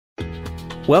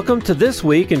Welcome to This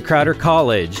Week in Crowder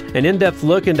College, an in-depth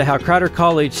look into how Crowder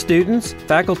College students,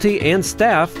 faculty, and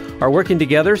staff are working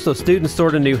together so students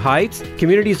soar to new heights,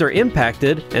 communities are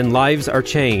impacted, and lives are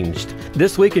changed.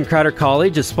 This Week in Crowder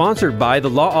College is sponsored by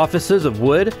the law offices of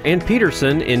Wood and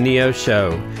Peterson in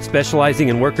Neosho, specializing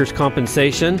in workers'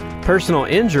 compensation, personal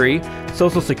injury,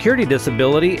 Social Security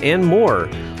disability, and more.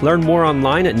 Learn more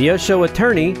online at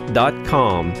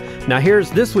neoshoattorney.com. Now here's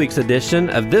this week's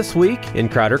edition of This Week in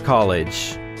Crowder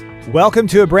College. Welcome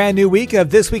to a brand new week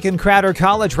of This Week in Crowder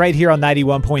College right here on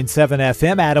 91.7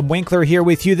 FM. Adam Winkler here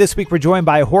with you. This week we're joined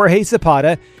by Jorge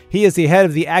Zapata. He is the head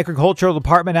of the agricultural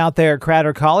department out there at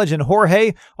Crowder College. And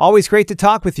Jorge, always great to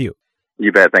talk with you.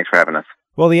 You bet. Thanks for having us.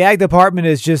 Well, the Ag Department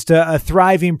is just a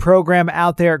thriving program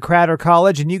out there at Crowder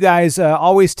College, and you guys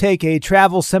always take a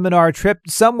travel seminar trip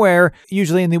somewhere,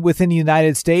 usually within the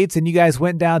United States, and you guys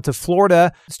went down to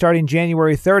Florida starting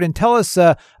January 3rd. And tell us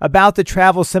about the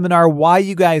travel seminar, why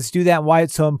you guys do that, and why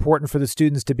it's so important for the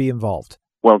students to be involved.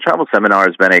 Well, travel seminar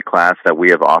has been a class that we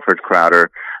have offered Crowder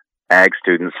Ag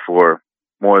students for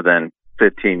more than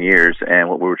 15 years, and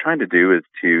what we were trying to do is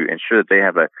to ensure that they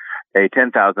have a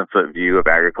 10,000-foot view of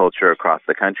agriculture across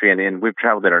the country, and we've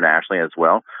traveled internationally as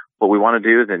well. What we want to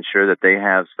do is ensure that they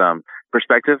have some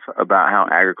perspective about how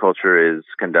agriculture is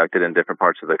conducted in different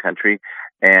parts of the country,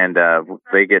 and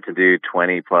they get to do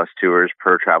 20-plus tours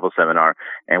per travel seminar,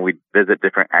 and we visit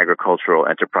different agricultural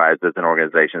enterprises and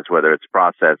organizations, whether it's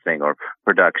processing or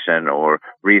production or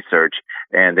research,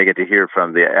 and they get to hear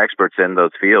from the experts in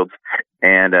those fields,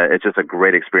 and it's just a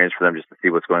great experience for them just to see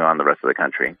what's going on in the rest of the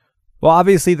country. Well,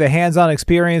 obviously the hands-on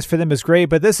experience for them is great,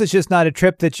 but this is just not a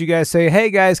trip that you guys say,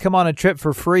 hey guys, come on a trip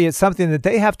for free. It's something that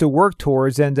they have to work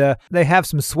towards, and they have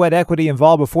some sweat equity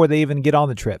involved before they even get on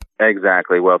the trip.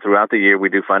 Exactly. Well, throughout the year, we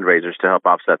do fundraisers to help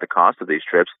offset the cost of these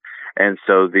trips. And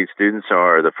so these students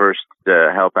are the first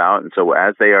to help out. And so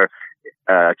as they are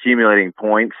accumulating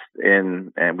points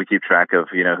and we keep track of,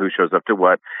 who shows up to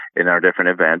what in our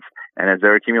different events. And as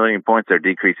they're accumulating points, they're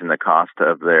decreasing the cost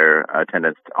of their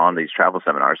attendance on these travel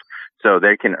seminars. So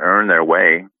they can earn their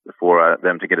way for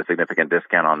them to get a significant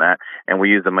discount on that. And we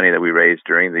use the money that we raise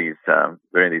during these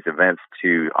events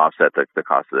to offset the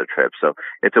cost of the trip. So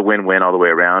it's a win-win all the way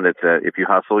around. If you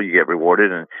hustle, you get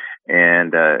rewarded,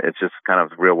 and it's just kind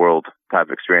of real world type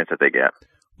of experience that they get.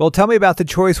 Well, tell me about the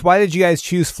choice. Why did you guys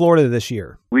choose Florida this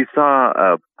year? We saw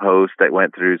a post that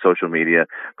went through social media.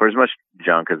 For as much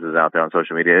junk as is out there on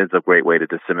social media, it's a great way to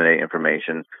disseminate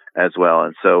information as well.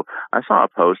 And so I saw a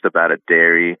post about a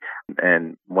dairy,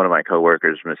 and one of my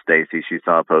coworkers, Miss Stacy, she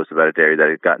saw a post about a dairy that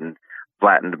had gotten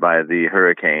flattened by the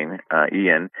hurricane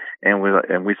Ian, and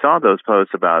we saw those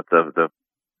posts about the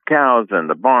cows and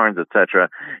the barns, etc.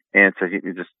 And so he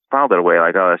just filed it away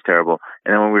like, oh, that's terrible.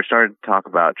 And then when we started to talk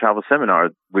about travel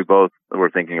seminars, we both were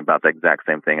thinking about the exact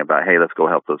same thing about, hey, let's go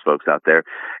help those folks out there.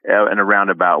 In a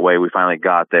roundabout way, we finally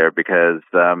got there because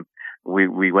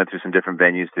we went through some different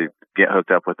venues to get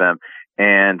hooked up with them.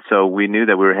 And so we knew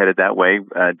that we were headed that way.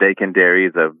 Dakin Dairy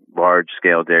is a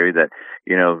large-scale dairy that,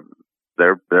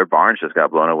 their barns just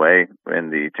got blown away in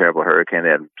the terrible hurricane. They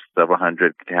had several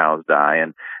hundred cows die,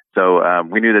 and so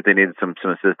we knew that they needed some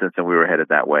assistance, and we were headed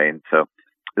that way. And so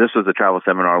this was a travel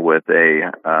seminar with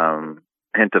a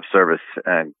hint of service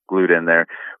glued in there.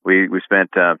 We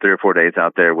spent 3 or 4 days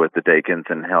out there with the Dakins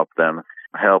and helped them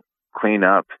clean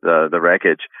up the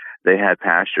wreckage. They had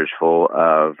pastures full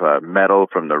of metal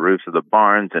from the roofs of the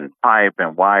barns and pipe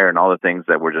and wire and all the things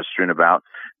that were just strewn about.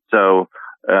 So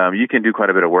you can do quite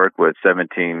a bit of work with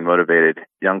 17 motivated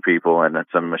young people and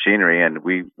some machinery, and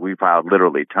we piled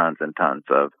literally tons and tons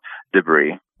of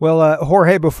debris. Well,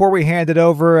 Jorge, before we hand it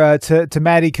over to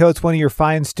Maddie Coates, one of your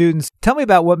fine students, tell me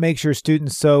about what makes your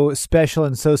students so special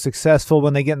and so successful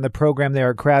when they get in the program there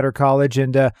at Crowder College,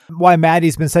 and why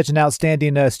Maddie's been such an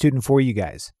outstanding student for you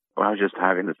guys. Well, I was just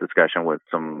having this discussion with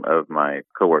some of my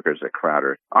coworkers at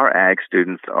Crowder. Our ag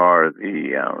students are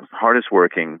the hardest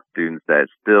working students that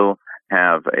still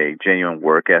have a genuine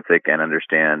work ethic and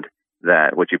understand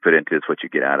that what you put into is what you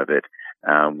get out of it.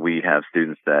 We have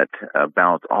students that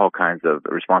balance all kinds of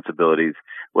responsibilities,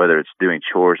 whether it's doing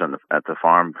chores at the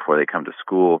farm before they come to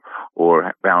school,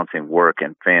 or balancing work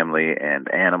and family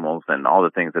and animals and all the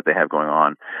things that they have going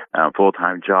on,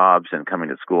 full-time jobs and coming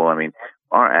to school. I mean,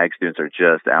 our ag students are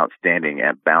just outstanding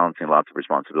at balancing lots of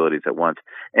responsibilities at once.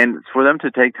 And for them to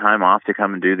take time off to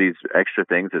come and do these extra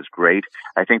things is great.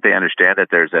 I think they understand that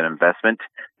there's an investment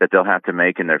that they'll have to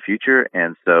make in their future.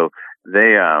 And so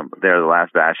they're the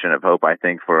last bastion of hope, I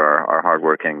think, for our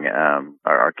hardworking,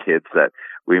 our kids, that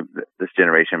this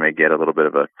generation may get a little bit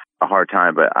of a a hard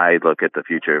time, but I look at the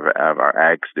future of our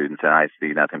ag students and I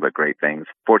see nothing but great things.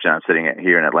 Fortunately, I'm sitting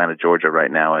here in Atlanta, Georgia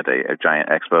right now at a giant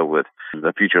expo with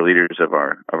the future leaders of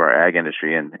our ag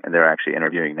industry, and they're actually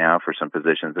interviewing now for some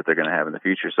positions that they're going to have in the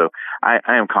future. So I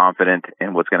am confident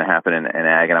in what's going to happen in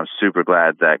ag, and I'm super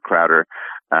glad that Crowder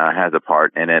has a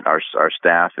part in it. Our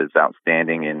staff is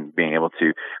outstanding in being able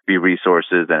to be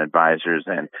resources and advisors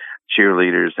and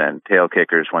cheerleaders and tail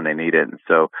kickers when they need it. And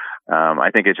so I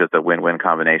think it's just a win-win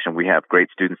combination. We have great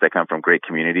students that come from great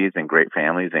communities and great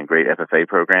families and great FFA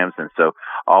programs. And so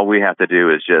all we have to do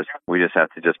is we just have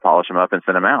to polish them up and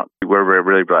send them out. We're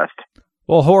really blessed.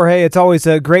 Well, Jorge, it's always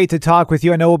great to talk with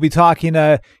you. I know we'll be talking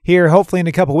here hopefully in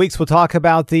a couple of weeks. We'll talk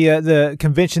about the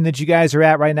convention that you guys are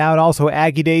at right now, and also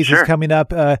Aggie Days is coming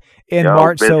up in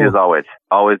March. Busy as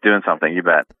always doing something. You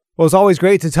bet. Well, it's always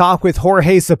great to talk with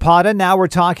Jorge Zapata. Now we're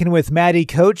talking with Maddie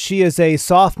Coach. She is a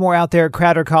sophomore out there at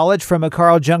Crowder College from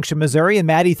Carl Junction, Missouri. And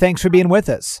Maddie, thanks for being with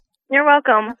us. You're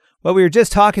welcome. Well, we were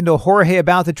just talking to Jorge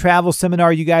about the travel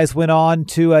seminar you guys went on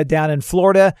to down in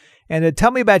Florida. And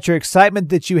tell me about your excitement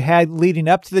that you had leading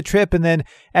up to the trip. And then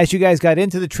as you guys got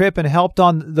into the trip and helped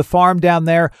on the farm down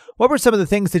there, what were some of the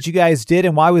things that you guys did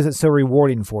and why was it so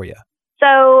rewarding for you?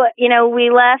 So,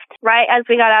 we left right as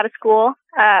we got out of school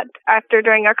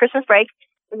during our Christmas break.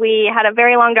 We had a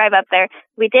very long drive up there.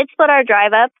 We did split our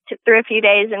drive up through a few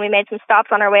days, and we made some stops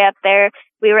on our way up there.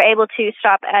 We were able to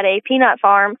stop at a peanut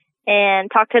farm and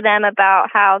talk to them about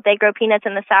how they grow peanuts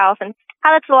in the South and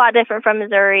how that's a lot different from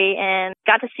Missouri, and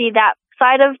got to see that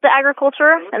side of the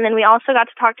agriculture. And then we also got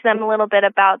to talk to them a little bit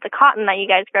about the cotton that you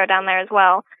guys grow down there as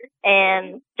well,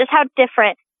 and just how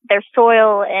different their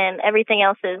soil and everything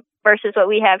else is versus what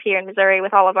we have here in Missouri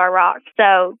with all of our rocks.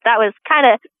 So that was kind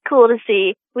of cool to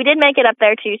see. We did make it up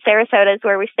there to Sarasota,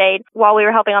 where we stayed while we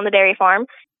were helping on the dairy farm.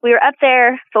 We were up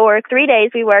there for 3 days.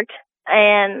 We worked,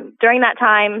 and during that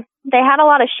time, they had a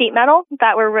lot of sheet metal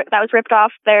that was ripped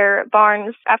off their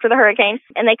barns after the hurricane,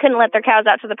 and they couldn't let their cows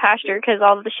out to the pasture because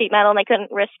all of the sheet metal, and they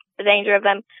couldn't risk the danger of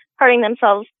them hurting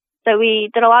themselves. So we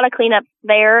did a lot of cleanup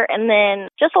there, and then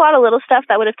just a lot of little stuff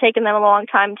that would have taken them a long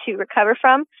time to recover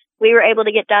from, we were able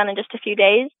to get done in just a few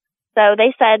days. So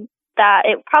they said that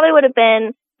it probably would have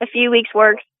been a few weeks'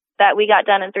 work that we got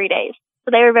done in 3 days.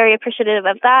 So they were very appreciative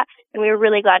of that, and we were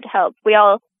really glad to help. We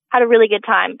all had a really good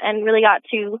time and really got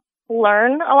to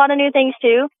learn a lot of new things,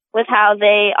 too, with how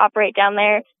they operate down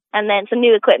there, and then some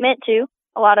new equipment, too.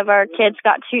 A lot of our kids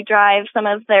got to drive some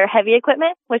of their heavy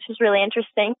equipment, which was really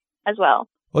interesting as well.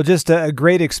 Well, just a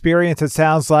great experience, it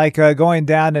sounds like, going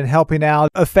down and helping out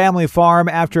a family farm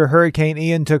after Hurricane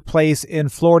Ian took place in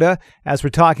Florida. As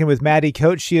we're talking with Maddie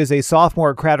Coach, she is a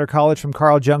sophomore at Crowder College from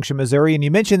Carl Junction, Missouri. And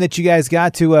you mentioned that you guys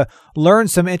got to learn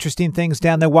some interesting things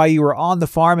down there while you were on the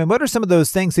farm. And what are some of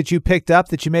those things that you picked up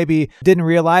that you maybe didn't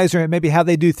realize, or maybe how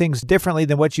they do things differently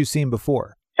than what you've seen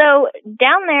before? So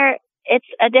down there, it's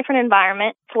a different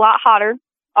environment. It's a lot hotter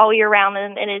all year round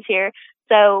than it is here.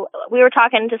 So we were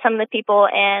talking to some of the people,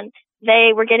 and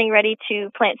they were getting ready to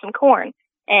plant some corn.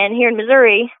 And here in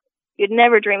Missouri, you'd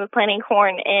never dream of planting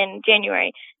corn in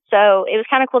January. So it was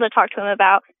kind of cool to talk to them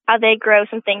about how they grow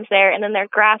some things there. And then their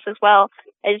grass as well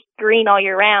is green all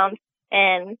year round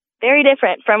and very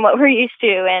different from what we're used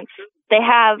to. And they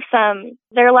have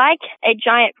they're like a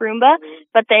giant Roomba,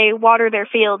 but they water their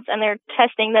fields, and they're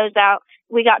testing those out.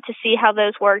 We got to see how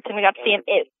those worked, and we got to see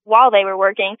it while they were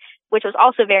working, which was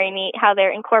also very neat, how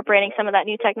they're incorporating some of that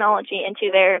new technology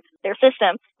into their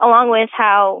system, along with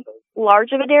how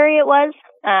large of a dairy it was.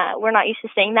 We're not used to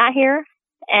seeing that here,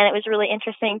 and it was really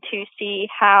interesting to see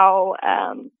how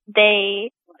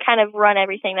they kind of run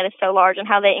everything that is so large and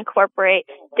how they incorporate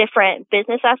different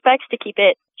business aspects to keep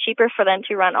it cheaper for them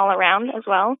to run all around as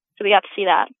well. So we got to see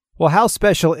that. Well, how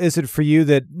special is it for you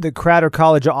that the Crowder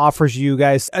College offers you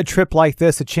guys a trip like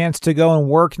this, a chance to go and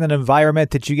work in an environment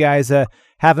that you guys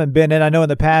haven't been in? I know in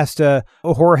the past,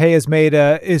 Jorge has made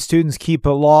his students keep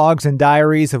logs and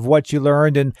diaries of what you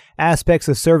learned and aspects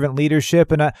of servant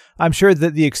leadership. And I'm sure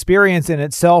that the experience in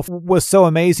itself was so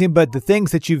amazing, but the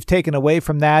things that you've taken away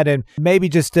from that and maybe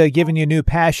just giving you a new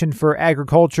passion for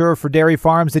agriculture or for dairy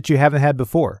farms that you haven't had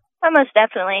before. Most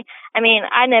definitely. I mean,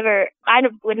 I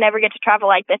would never get to travel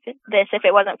like this if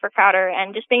it wasn't for Crowder,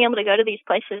 and just being able to go to these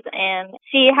places and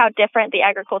see how different the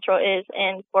agricultural is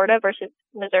in Florida versus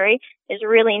Missouri is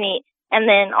really neat. And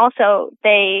then also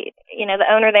the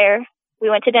owner there, we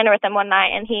went to dinner with him one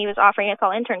night, and he was offering us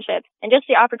all internships, and just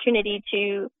the opportunity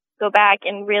to go back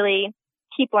and really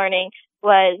keep learning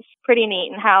was pretty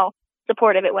neat, and how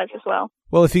supportive it was as well.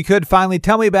 Well, if you could finally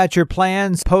tell me about your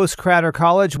plans post Crowder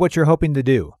College, what you're hoping to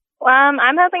do.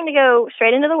 I'm hoping to go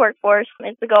straight into the workforce.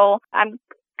 It's the goal. I'm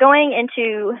going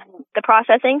into the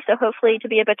processing, so hopefully to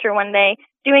be a butcher one day.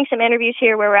 Doing some interviews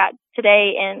here where we're at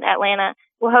today in Atlanta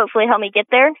will hopefully help me get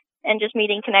there, and just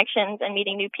meeting connections and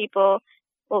meeting new people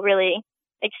will really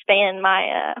expand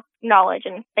my knowledge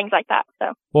and things like that.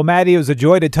 So, well, Maddie, it was a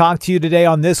joy to talk to you today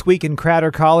on This Week in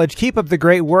Crowder College. Keep up the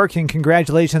great work, and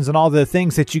congratulations on all the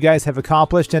things that you guys have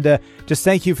accomplished. And just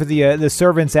thank you for the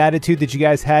servant's attitude that you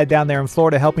guys had down there in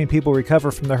Florida, helping people recover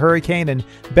from the hurricane. And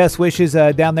best wishes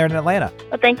down there in Atlanta.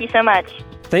 Well, thank you so much.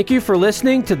 Thank you for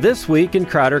listening to This Week in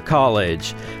Crowder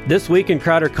College. This Week in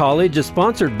Crowder College is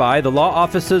sponsored by the law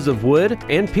offices of Wood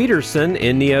and Peterson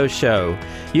in Neosho.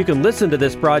 You can listen to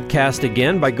this broadcast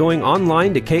again by going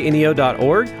online to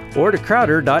kneo.org or to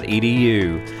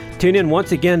crowder.edu. Tune in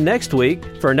once again next week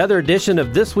for another edition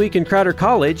of This Week in Crowder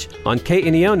College on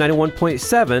KNEO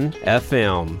 91.7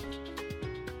 FM.